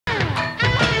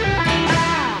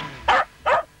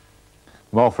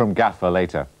More from Gaffer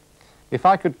later. If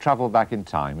I could travel back in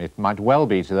time, it might well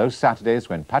be to those Saturdays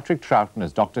when Patrick Troughton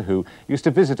as Doctor Who used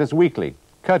to visit us weekly,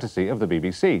 courtesy of the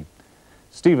BBC.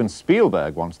 Steven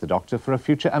Spielberg wants the Doctor for a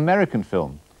future American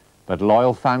film. But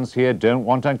loyal fans here don't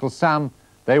want Uncle Sam.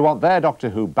 They want their Doctor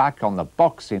Who back on the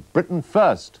box in Britain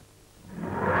first.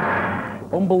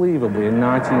 Unbelievably, in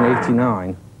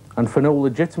 1989, and for no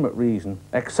legitimate reason,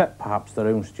 except perhaps their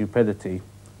own stupidity,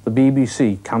 the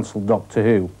BBC cancelled Doctor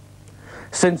Who.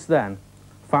 Since then,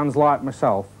 fans like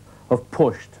myself have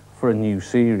pushed for a new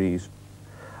series.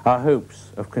 Our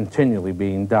hopes have continually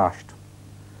been dashed.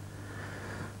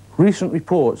 Recent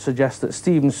reports suggest that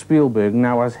Steven Spielberg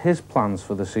now has his plans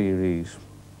for the series,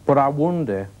 but I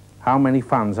wonder how many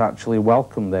fans actually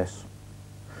welcome this.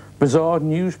 Bizarre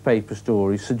newspaper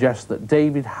stories suggest that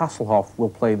David Hasselhoff will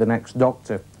play the next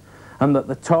Doctor, and that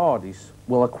the TARDIS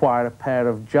will acquire a pair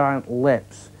of giant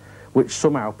lips which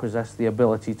somehow possess the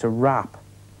ability to rap.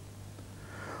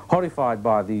 Horrified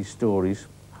by these stories,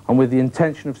 and with the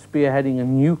intention of spearheading a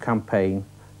new campaign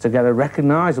to get a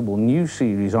recognisable new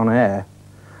series on air,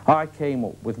 I came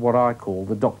up with what I call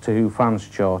the Doctor Who Fans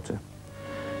Charter.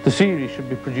 The series should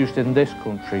be produced in this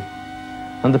country,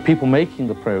 and the people making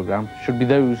the programme should be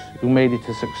those who made it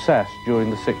a success during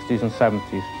the 60s and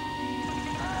 70s.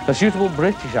 A suitable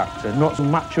British actor, not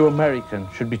some macho American,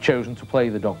 should be chosen to play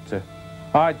the Doctor.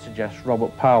 I'd suggest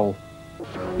Robert Powell.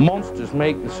 Monsters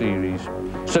make the series,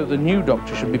 so the new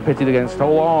Doctor should be pitted against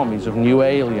whole armies of new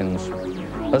aliens,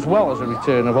 as well as a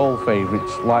return of old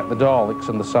favourites like the Daleks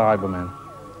and the Cybermen.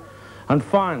 And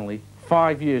finally,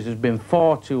 5 years has been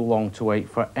far too long to wait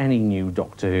for any new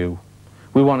Doctor Who.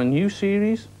 We want a new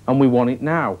series, and we want it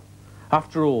now.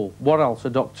 After all, what else are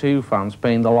Doctor Who fans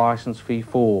paying the licence fee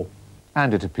for?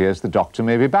 And it appears the Doctor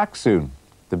may be back soon.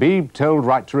 The Beeb told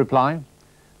Right to reply,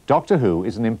 Doctor Who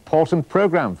is an important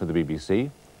programme for the BBC.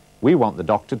 We want the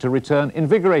Doctor to return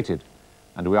invigorated,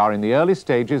 and we are in the early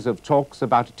stages of talks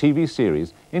about a TV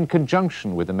series in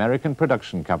conjunction with American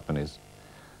production companies.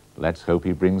 Let's hope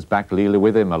he brings back Leela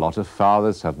with him. A lot of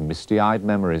fathers have misty-eyed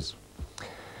memories.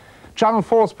 Channel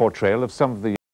 4's portrayal of some of the